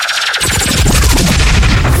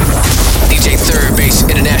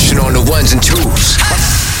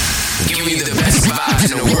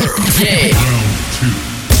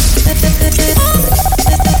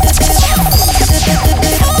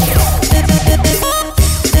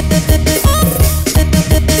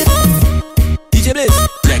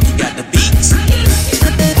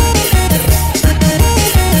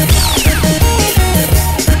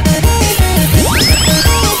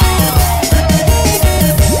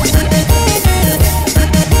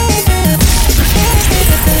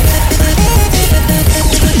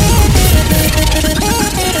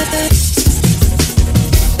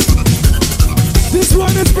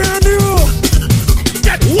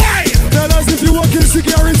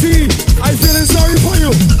security, I feeling sorry for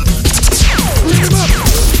you. Bring him up.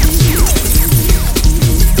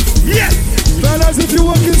 Yes. Fellas, if you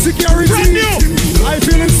work in security, I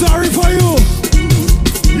feeling sorry for you.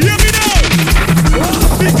 Hear me now.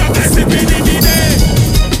 Pick up the sleeping in the day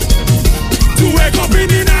to wake up in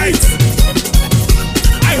the night.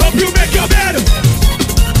 I hope you make your bed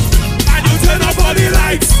and you turn up all the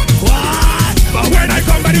lights. What? But when I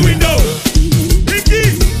come by the window,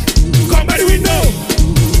 Ricky, come by the window.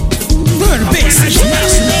 Burn bass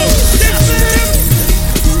international.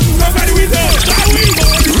 Come by the window.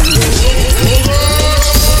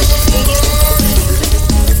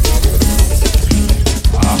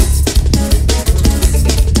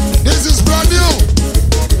 This is brand new.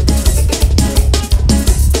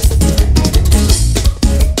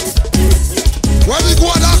 When we go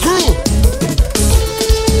on our crew,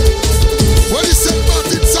 when we set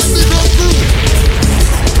Martin Sunday Club crew,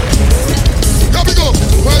 here we go.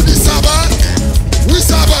 When we saba,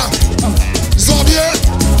 zombie,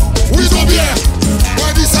 we zombie.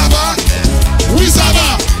 When we saba,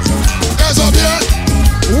 et zombie,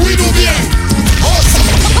 we do bien.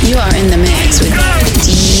 You are in the mix with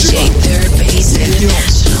DJ Third Base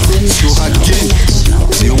International.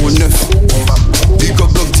 09. Big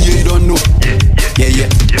up Dog T, you don't know. Yeah.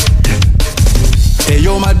 Hey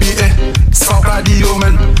yo, m'a dit, sans pas dire yo,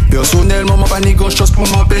 man. Personnellement, m'a pas ni grand chose pour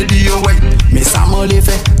m'empêcher yo, ouais. Mais ça m'en les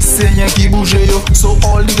fait, c'est rien qui bouge yo. So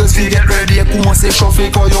all the girls get ready, et commence à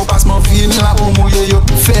chauffer quand yo passe mon film là pour mouiller yo.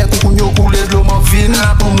 Faire coucou yo couler de l'eau, mon film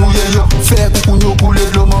là pour mouiller yo. Faire coucou yo couler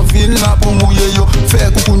de l'eau, mon film là pour mouiller yo.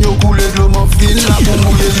 Faire coucou yo couler de l'eau, mon film là pour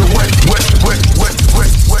mouiller yo. Ouais.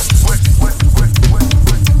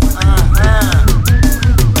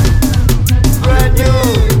 Brand new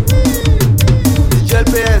DJ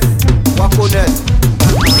PS, Waconet.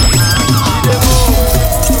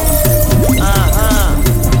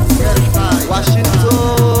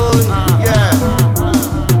 Washington, yeah.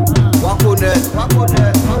 Waconet.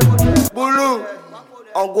 Boulou,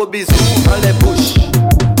 on go bisous, on les bouches,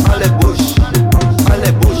 on les bouches, on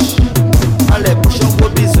les bouches, on les bouches, on go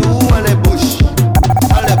bisous, on les bouches,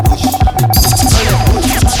 on les bouches, on les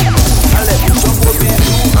bouches, on les bouches, on go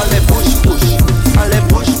bisous, on les bouches, on les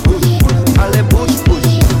bouches, on les bouches,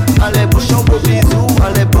 on les bouches, on go bisous, on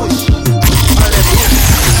les bouches, on les bouches,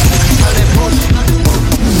 on les bouches.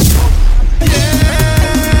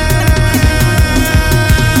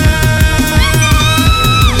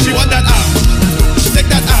 She want that she take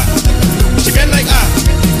that she bend like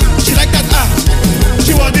she like that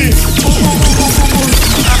she want it.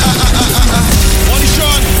 Money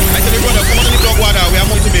Sean, I tell you brother, come on in the dog water, we are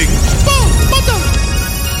going to make. Boom, bottom.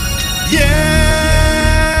 Yeah.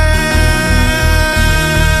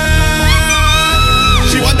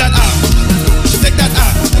 She want that she take that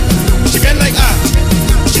she bend like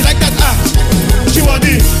she like that she want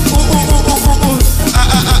it.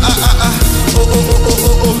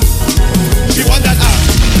 She want that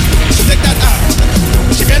she take that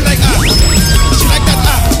she bend like she like that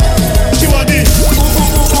she want it.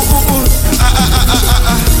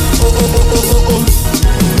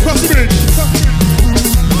 Cross the bridge.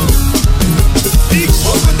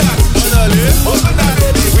 Open that, open that,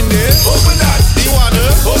 window, open that, Diwana,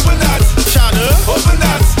 open that, Shana, open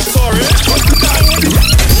that, sorry, open that.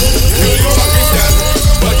 You a Christian,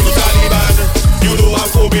 but you Taliban. You know I'm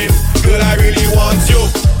coming, girl, I really want you.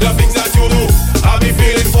 The things that you do, I'll be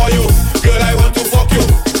feeling for you. Girl, I want to fuck you.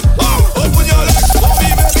 Open your legs for me,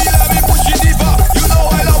 baby, let me push it deeper. You know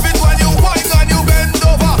I love it when you whine and you bend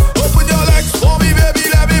over. Open your legs for me, baby,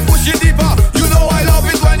 let me push it deeper. You know I love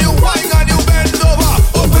it when you whine and you bend over.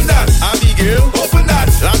 Open that, Abigail, open that,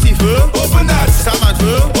 Latifah, open that,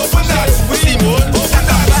 Samantha, open that, Simone, open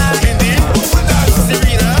that, Mindy, open that,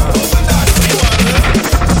 Serena, open that, Diwana.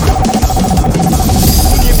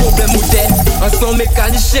 Premier problème ou tête, un son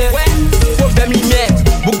mécanicien. Problème lumière,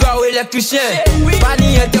 bouga ou électricien. Pas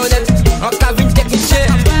ni internet, un cabine technicien.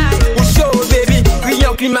 Ou chaud baby,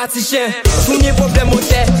 client climaticien. Premier problème au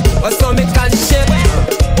tête, un son mécanicien.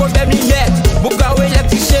 Problème lumière, bouga ou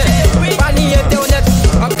électricien. Pas ni internet,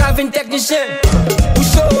 un cabine technicien. Ou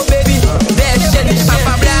chaud baby, des chaînes.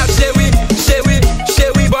 Papa blague,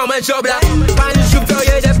 chérie, bon mon job là. Pas ni chou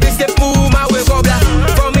férié, depuis c'est pour ma web là.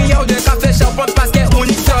 Pour millions de café, champagne parce qu'elle on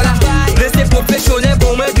y sort là. Laissez professionnel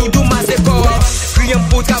pour moi, doudou ma c'est quoi. Client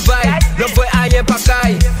pour travail, le vrai aïe pas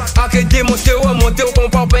caille. Arrêtez démonter, remonter, on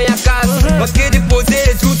comprend pas y'a casse. Parce que déposer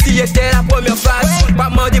les outils était la première phase. Pas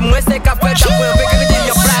demander moins 5 après, t'as pas un peu que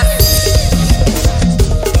t'es en place.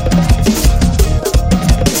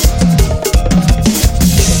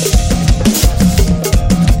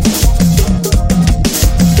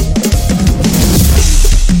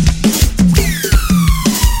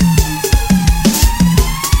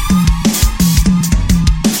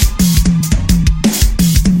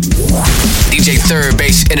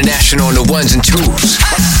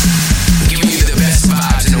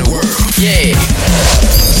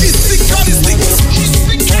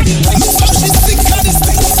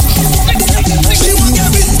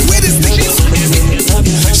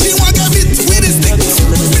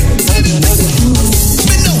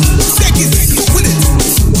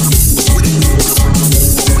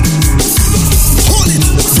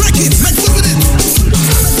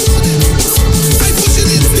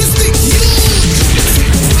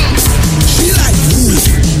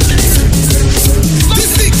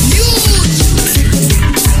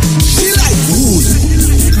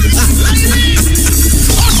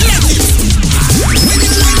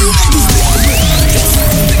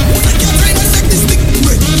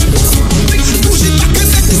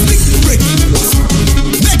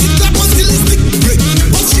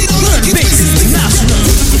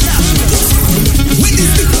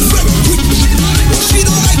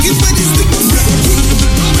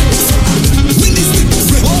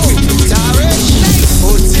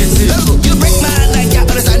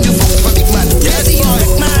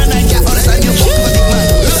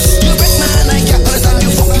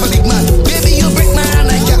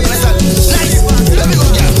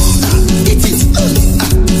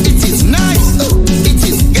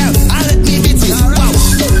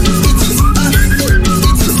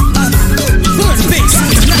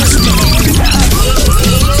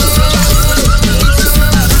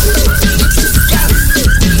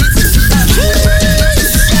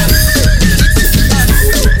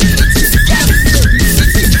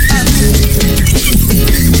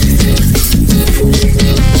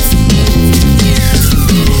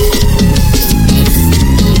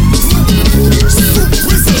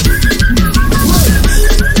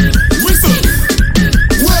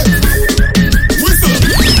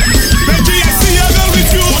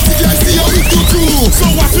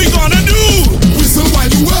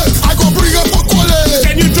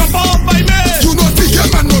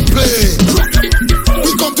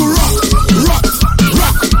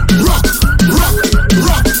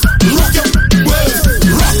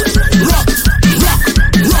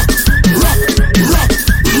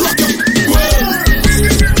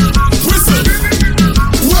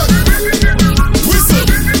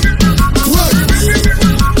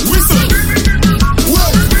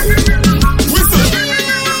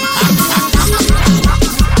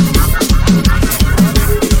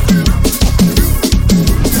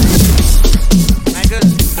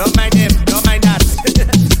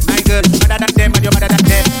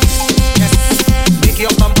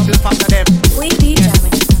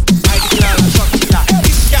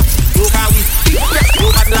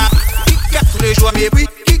 le jour mes prix.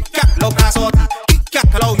 Kick-cat, l'homme a sorti. Kick-cat,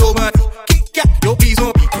 alors yo menti. Kick-cat, yo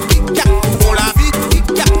bison. Kick-cat, pour la vie.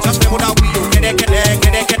 Kick-cat, just me mon awi.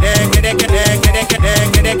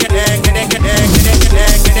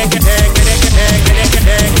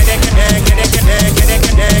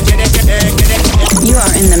 You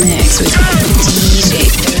are in the mix with DJ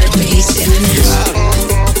Third Base International.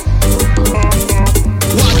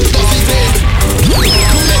 What does it take to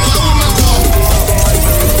make a woman come?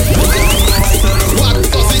 What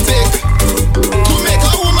does it take to make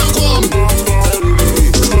a woman come?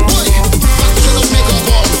 Boy, back should us make her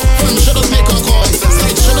come. Front should us make her come.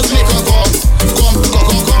 Side should us make her come. Come.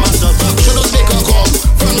 Back should us make her come.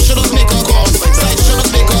 Front should us make her come. Side should us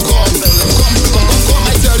make her come. Come.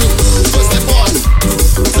 I tell you, first step one,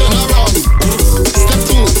 turn around. Step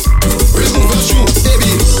two, remove your shoe,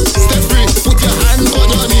 baby. Step three, put your hand on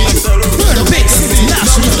your knee.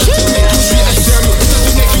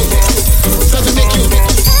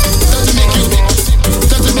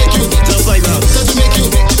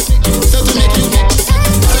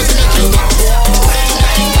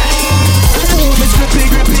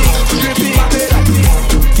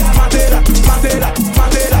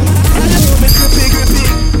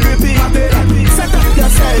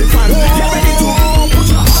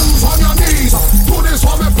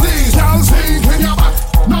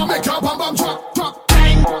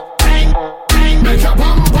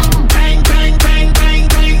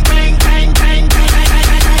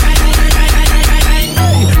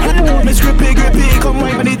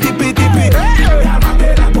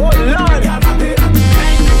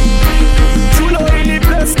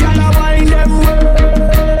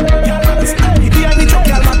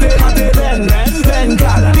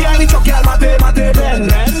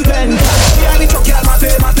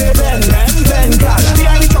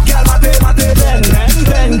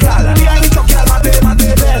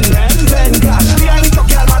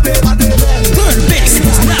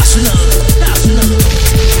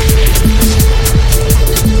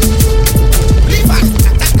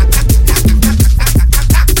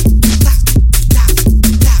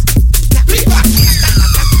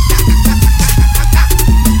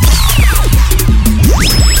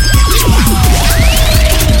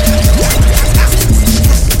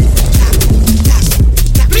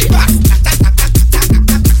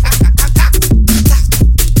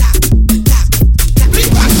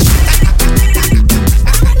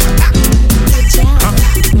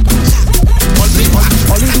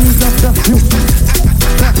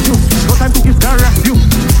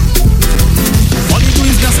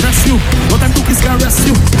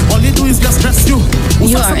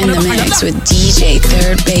 You are in the mix with DJ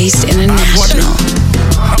Third Base International.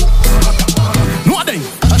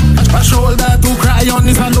 A shoulder to cry on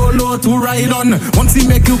is a low to ride on. Once he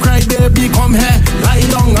make you cry, baby, come here, lie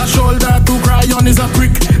down. A shoulder to cry on is a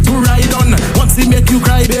prick to ride on. Once he make you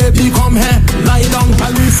cry, baby, come here, lie down.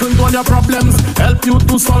 I listen to all your problems, help you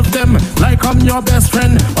to solve them. Like I'm your best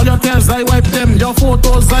friend, all your tears I wipe them. Your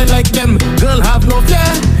photos I like them, girl have no fear.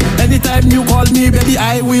 Anytime you call me, baby,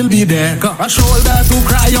 I will be there. A shoulder to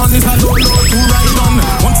cry on is a low to ride on.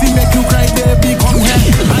 Once he make you cry, baby, come here,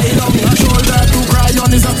 lie down. A shoulder to cry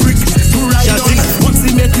on is a prick to ride on. Once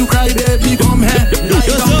he make you cry, baby, come here, lie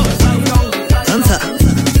down. Anta,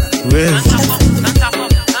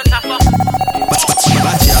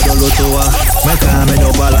 Meka me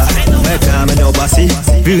no bala, meka me no basi.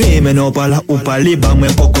 Vire me no bala, ou pa liba me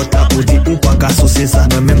kokota pudi ou pa kaso sesa.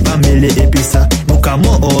 Me même pas mele episa, muka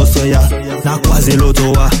mo osoya. Na kwaze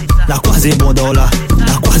loto wa, na kwaze bondola,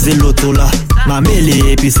 na kwaze loto la. Ma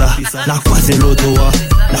mele episa, na kwaze loto wa,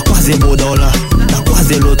 na kwaze bondola, na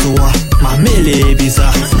kwaze loto wa. Ma mele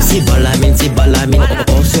episa. Si balamin,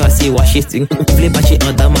 on se assis Washington. Vle bache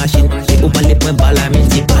en da machine, ou pa le point balamin,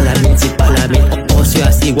 si balamin, on se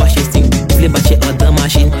assis Washington. Vle bache en da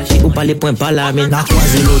machine, ou pa le point balamin. Na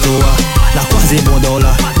kwaze loto wa, na kwaze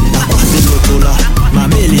bondola, na kwaze loto la. Ma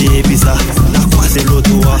mele episa, na kwaze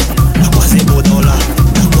loto wa, na kwaze bondola,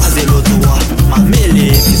 na kwaze loto wa. Ma mele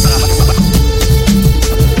episa.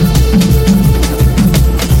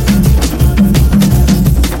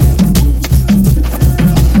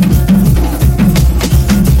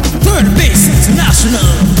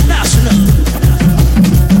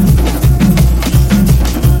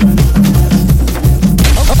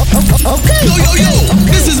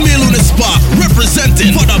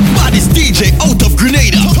 Representing for the baddest DJ out of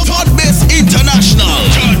Grenada, Chupidness International.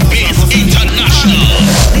 Chupidness International.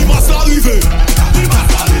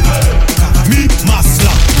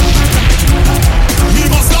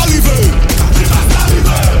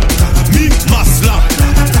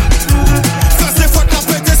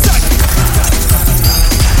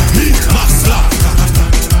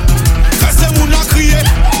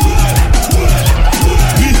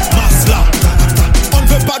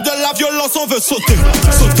 sauter,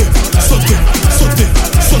 sauter, sauter, sauter,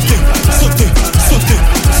 sauter, sauter, sauter,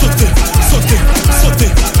 sauter, sauter,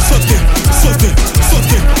 sauter, sauter, sauter,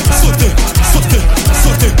 sauter, sauter, sauter,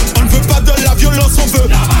 sauter. On ne veut pas de la violence, on veut.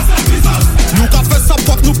 Nous qu'a fait ça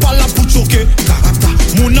pour que nous parlons pour choquer.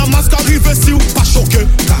 Mon amasque arrive si ou pas choqué.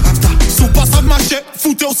 Sous pas ça marcher,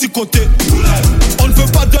 foutez aussi côté. On ne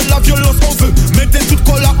veut pas de la violence, on veut. Mettez toute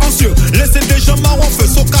cola en cieux. Laissez des gens marrons en feu,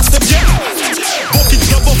 so casse bien. Bon qui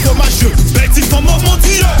job au fromageux. Petit femme mon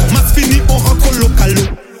Dieu. Mas fini, on rentre au local.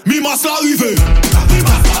 Mi-mas arrivé.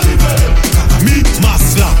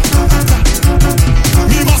 Mi-mas là.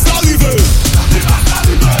 Mi-mas arrivé.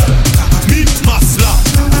 Mi-mas là.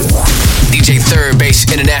 DJ Third Base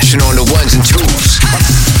International on the ones and twos.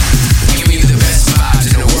 Give you the best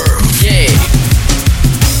vibes in the world. Yeah.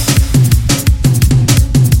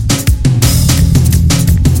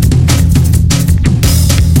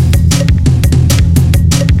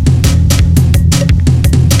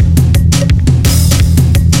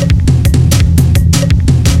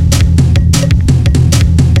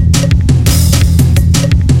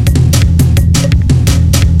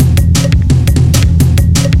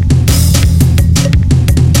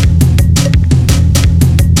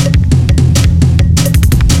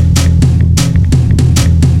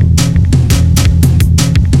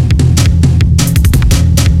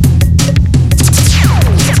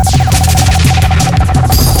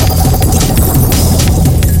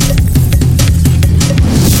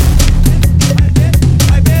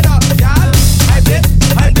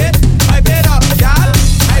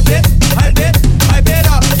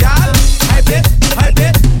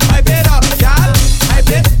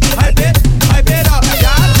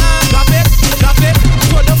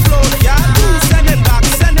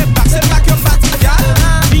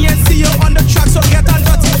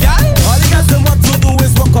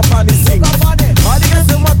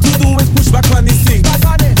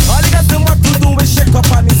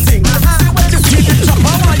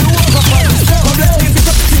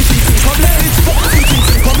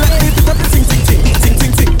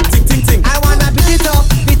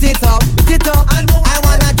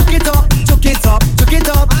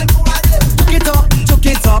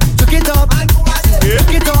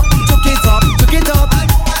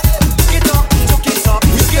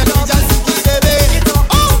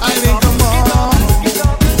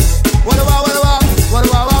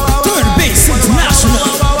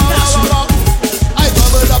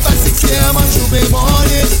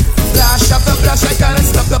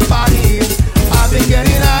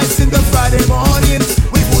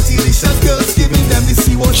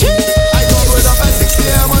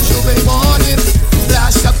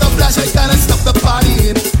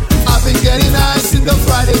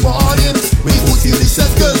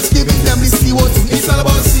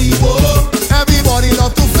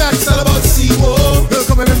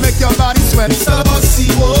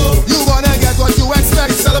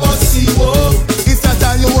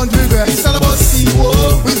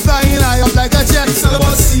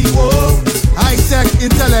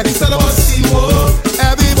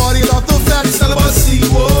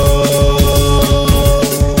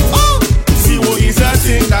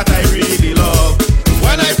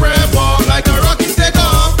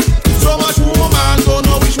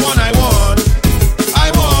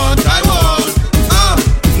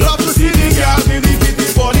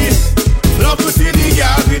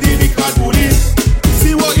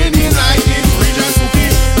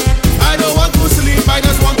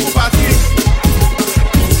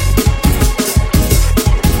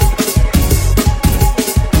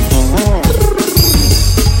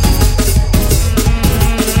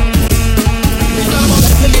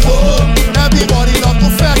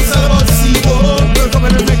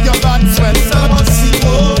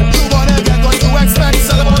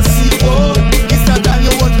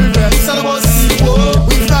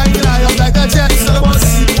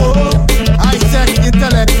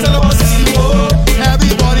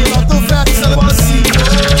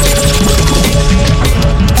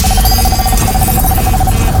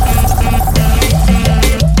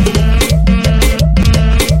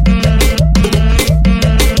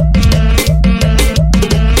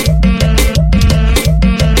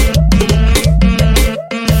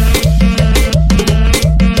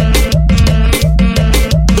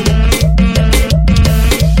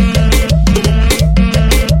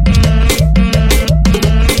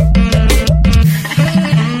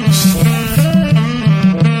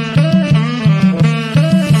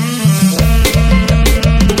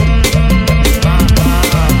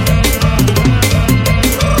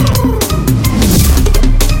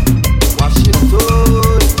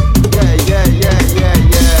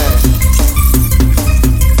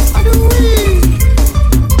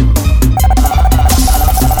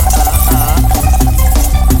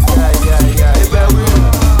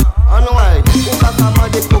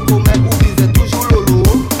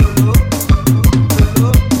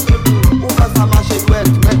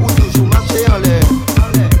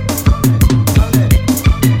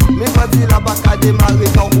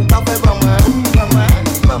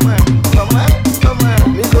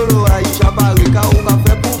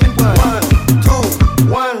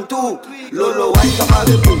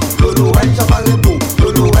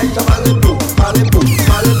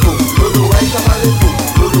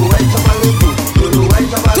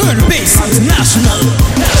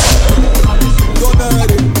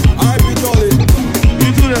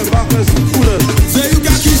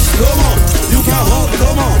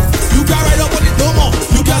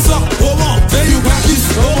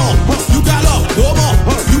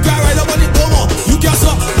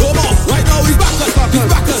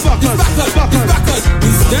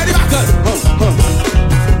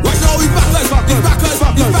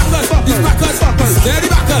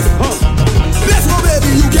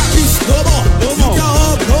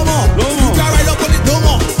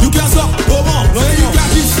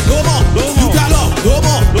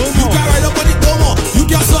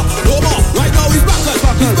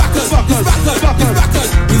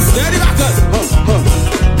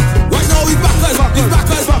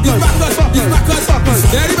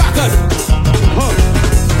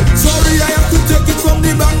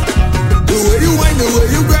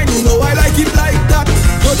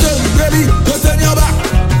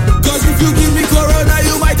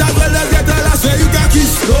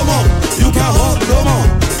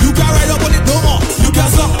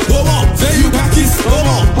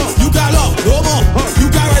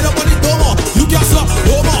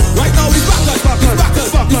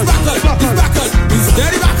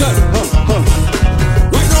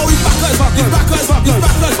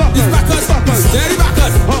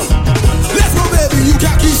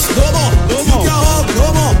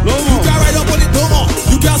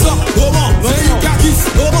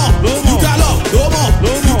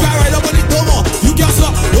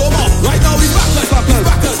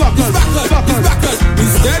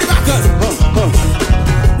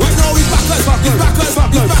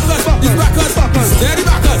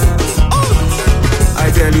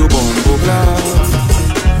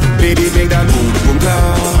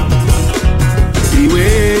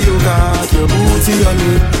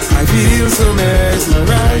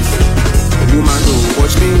 mesmerized. Woman, don't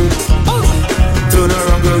watch me. Turn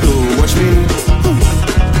around, girl, don't watch me.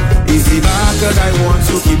 Easy back, cause I want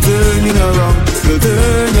to keep turning around. You'll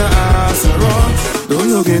turn your ass around. Don't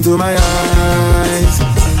look into my eyes,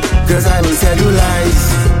 cause I will tell you lies.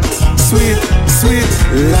 Sweet, sweet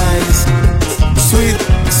lies. Sweet,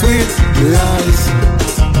 sweet lies.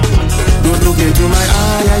 Don't look into my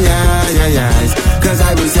eyes, cause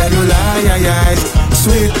I will tell you lies.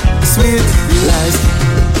 Sweet, sweet lies.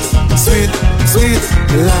 Sweet, sweet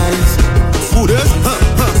lies. Who this?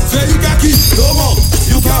 Say you can kiss, no more.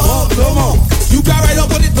 You can walk, no more. You can ride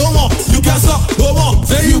up on it, no more. You can suck, no more.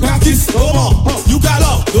 Say you can kiss, no more. You can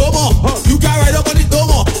love, no more. You can ride up